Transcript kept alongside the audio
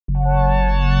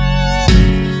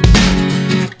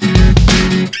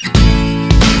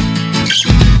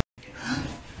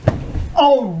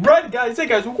Alright guys, hey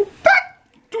guys, welcome back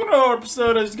to another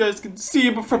episode. As you guys can see,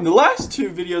 but from the last two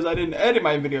videos, I didn't edit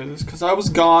my videos because I was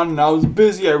gone and I was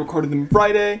busy. I recorded them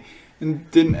Friday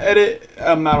and didn't edit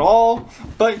at all.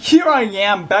 But here I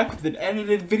am back with an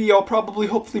edited video, probably,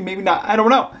 hopefully, maybe not, I don't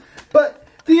know. But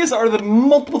these are the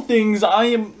multiple things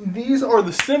these are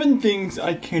the 7 things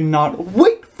I cannot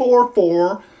wait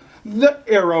for the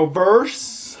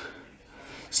Arrowverse.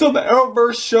 So the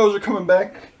Arrowverse shows are coming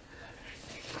back.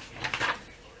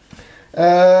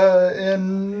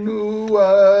 In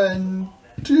 1,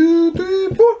 2, 3,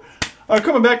 4. I'm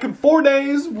coming back in 4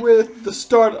 days with the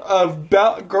start of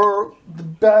Batwoman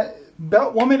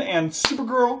and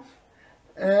Supergirl.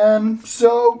 And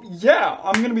so, yeah,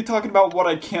 I'm gonna be talking about what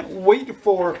I can't wait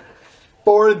for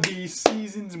these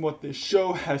seasons and what this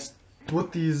show has,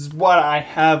 what I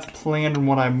have planned and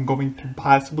what I'm going to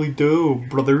possibly do,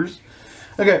 brothers.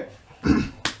 Okay.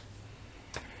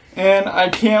 And I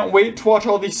can't wait to watch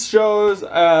all these shows.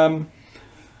 Again,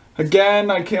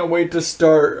 I can't wait to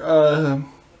start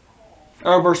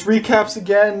Arrowverse recaps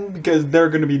again because they're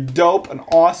going to be dope and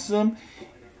awesome.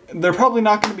 They're probably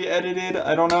not going to be edited.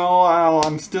 I don't know.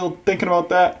 I'm still thinking about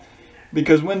that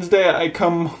because Wednesday I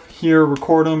come here,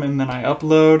 record them, and then I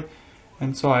upload.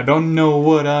 And so I don't know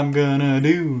what I'm going to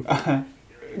do.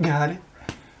 Got it.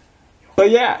 But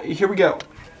yeah, here we go.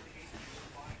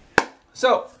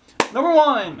 So, number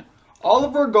 1,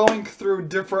 Oliver going through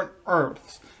different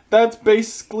Earths. That's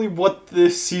basically what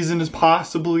this season is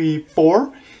possibly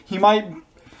for. He might,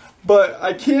 but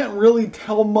I can't really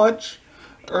tell much.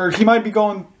 Or he might be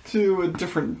going to a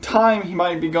different time. He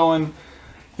might be going,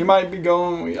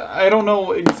 I don't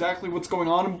know exactly what's going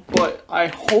on, but I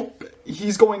hope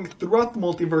he's going throughout the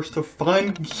multiverse to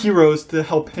find heroes to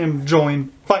help him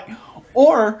fight.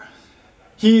 Or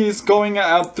he's going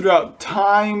out throughout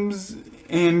times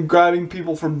and grabbing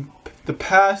people from the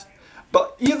past.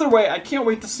 But either way, I can't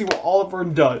wait to see what Oliver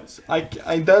does.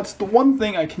 That's the one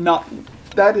thing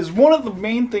that is one of the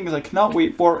main things I cannot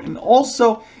wait for. And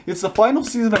also, it's the final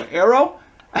season of Arrow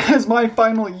as my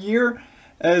final year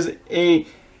as going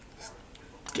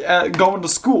to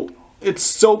school. It's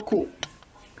so cool.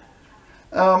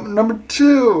 Number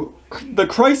 2, the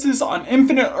Crisis on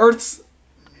Infinite Earths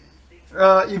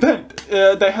event.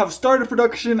 They have started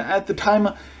production at the time,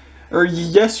 or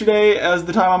yesterday as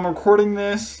the time I'm recording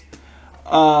this,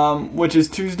 which is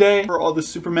Tuesday. All the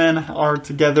Supermen are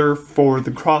together for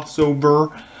the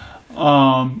crossover.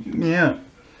 Yeah.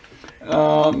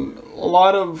 A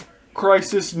lot of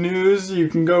Crisis news. You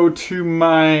can go to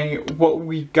what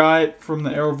we got from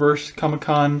the Arrowverse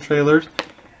Comic-Con trailers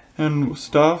and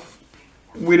stuff.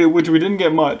 Which we didn't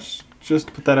get much, just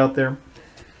to put that out there.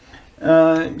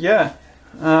 Yeah.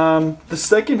 The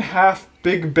second half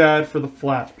big bad for the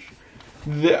Flash.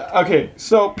 Okay,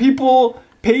 so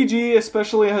Paige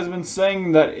especially has been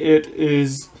saying that it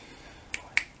is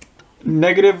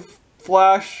negative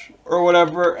Flash or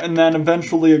whatever, and then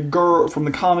eventually a girl from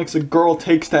the comics, a girl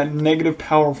takes that negative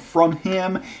power from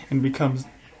him and becomes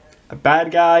a bad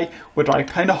guy, which I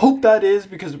kind of hope that is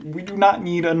because we do not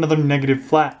need another negative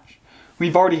Flash.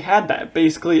 We've already had that.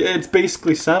 Basically, it's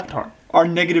basically Savitar. Our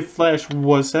negative Flash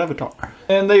was Savitar.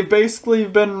 And they've basically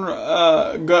been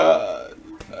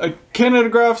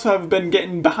Canadagraphs have been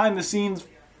getting behind the scenes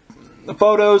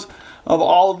photos of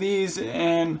all of these,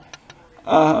 and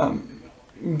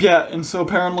yeah, and so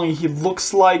apparently he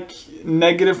looks like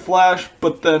negative Flash,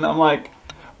 but then I'm like,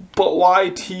 but why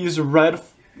tease Red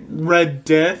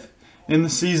Death in the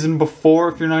season before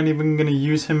if you're not even gonna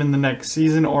use him in the next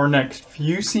season or next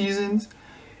few seasons?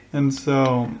 And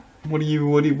so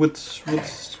what's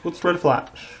Red Flash?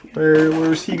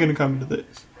 Where's he gonna come to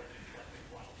this?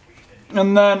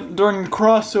 And then during the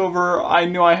crossover, I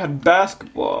knew I had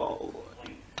basketball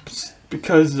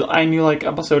because I knew like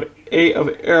episode 8 of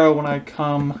Arrow when I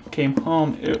came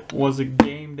home, it was a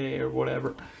game day or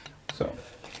whatever. So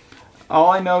all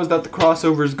I know is that the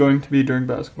crossover is going to be during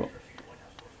basketball.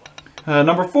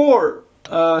 Number 4,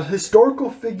 historical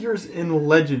figures in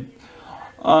Legend.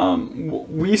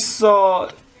 We saw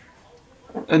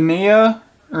Nia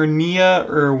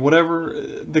or whatever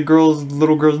the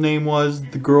little girl's name was,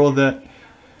 the girl that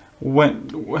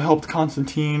helped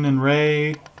Constantine and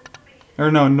Ray,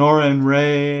 or no, Nora and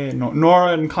Ray, no,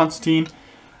 Nora and Constantine,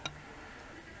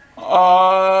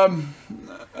 and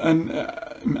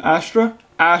Astra,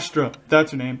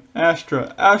 that's her name,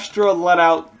 Astra let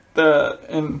out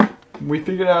and we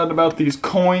figured out about these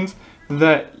coins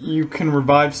that you can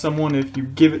revive someone if you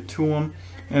give it to them,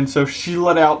 and so she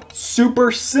let out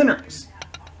super sinners,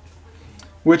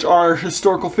 which are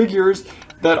historical figures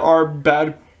that are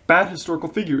bad historical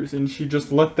figures, and she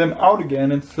just let them out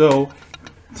again. And so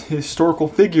historical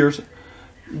figures,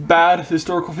 bad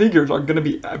historical figures are gonna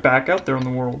be back out there in the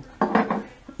world.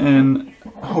 And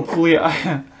hopefully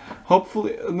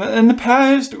in the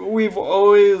past, we've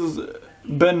always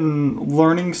been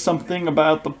learning something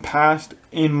about the past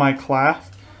in my class,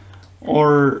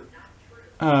 or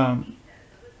a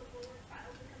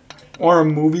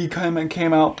movie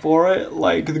came out for it.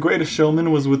 Like The Greatest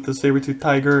Showman was with the saber-toothed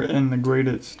tiger, and The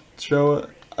Greatest Show.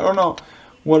 I don't know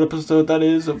what episode that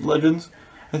is of Legends.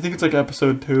 I think it's like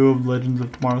episode 2 of Legends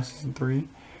of Tomorrow season 3.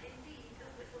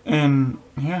 And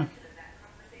yeah.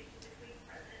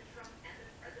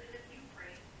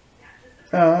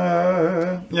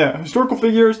 Yeah, historical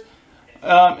figures,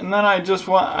 and then I just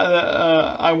want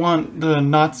I want the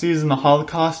Nazis and the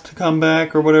Holocaust to come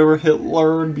back, or whatever.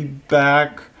 Hitler would be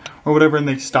back, or whatever, and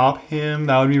they stop him.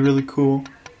 That would be really cool.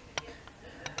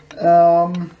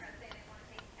 Number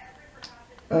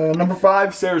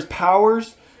 5, Sarah's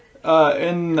powers.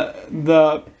 In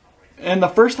the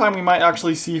first time we might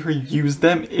actually see her use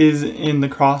them is in the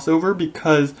crossover,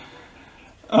 because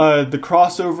the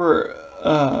crossover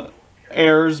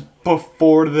airs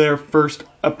before their first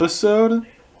episode,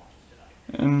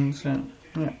 and so,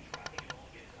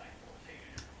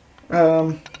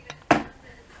 yeah.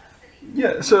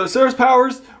 Yeah, so Sarah's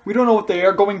powers, we don't know what they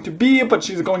are going to be, but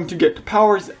she's going to get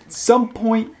powers at some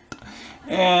point,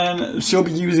 and she'll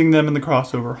be using them in the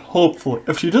crossover, hopefully.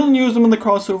 If she doesn't use them in the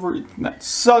crossover, that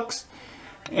sucks,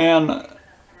 and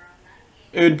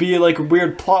it would be like a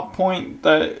weird plot point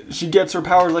that she gets her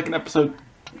powers like in episode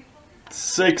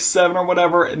 6, 7, or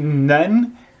whatever, and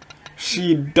then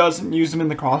she doesn't use them in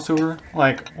the crossover.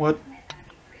 Like, what?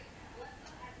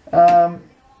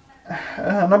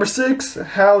 Number 6,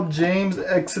 how James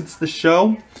exits the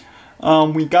show.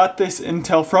 We got this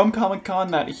intel from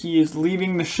Comic-Con that he is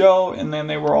leaving the show, and then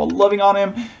they were all loving on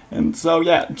him, and so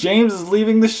yeah, James is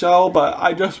leaving the show, but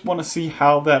I just want to see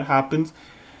how that happens,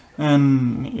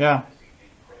 and yeah.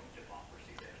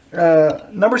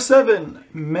 Number 7,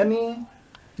 many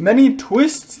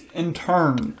twists and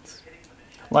turns,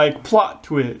 like plot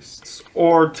twists,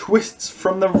 or twists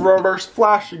from the Reverse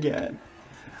Flash again.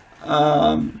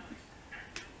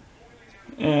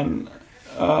 And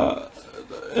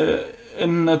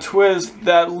in the twist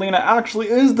that Lena actually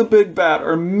is the big bad,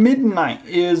 or Midnight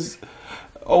is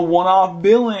a one-off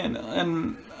villain,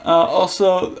 and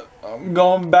also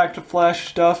going back to Flash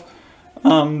stuff,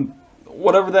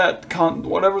 whatever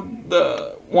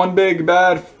the one big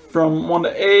bad from 1 to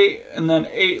 8, and then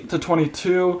 8 to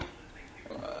 22,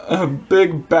 a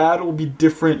big bad will be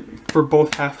different for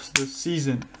both halves of the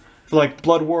season. For like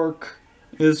Bloodwork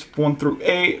is 1 through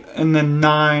 8, and then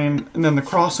 9, and then the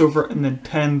crossover, and then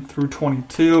 10 through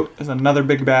 22 is another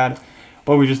big bad,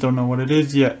 but we just don't know what it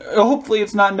is yet. Hopefully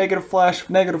it's not Negative Flash. If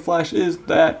Negative Flash is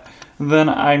that, then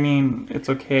I mean, it's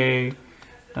okay.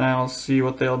 I'll see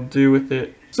what they'll do with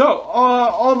it. So,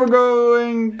 Oliver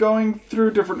going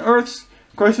through different Earths.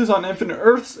 Crisis on Infinite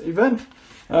Earths event.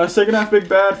 Second half big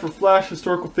bad for Flash,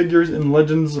 historical figures in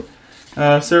Legends.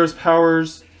 Sarah's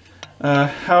powers.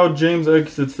 How James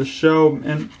exits the show,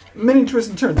 and many twists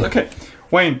and turns. Okay,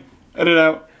 Wayne, edit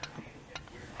out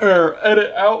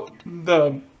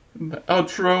the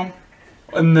outro,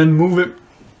 and then move it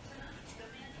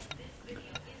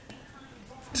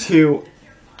to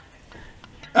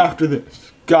after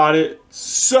this. Got it?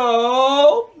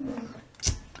 So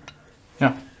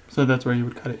yeah, so that's where you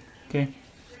would cut it. Okay.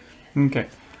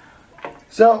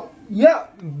 So yeah,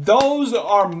 those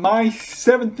are my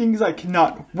 7 things I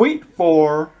cannot wait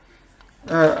for.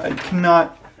 I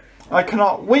cannot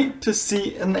wait to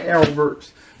see in the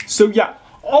Arrowverse. So yeah,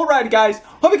 alright guys,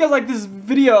 hope you guys liked this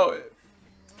video.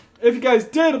 If you guys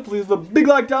did, please leave a big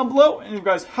like down below, and if you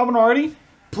guys haven't already,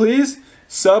 please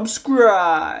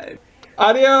subscribe.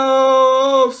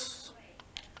 Adios!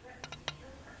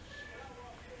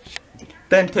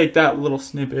 Then take that little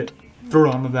snippet, throw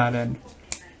it onto that end.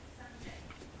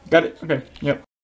 Got it? Okay, yep.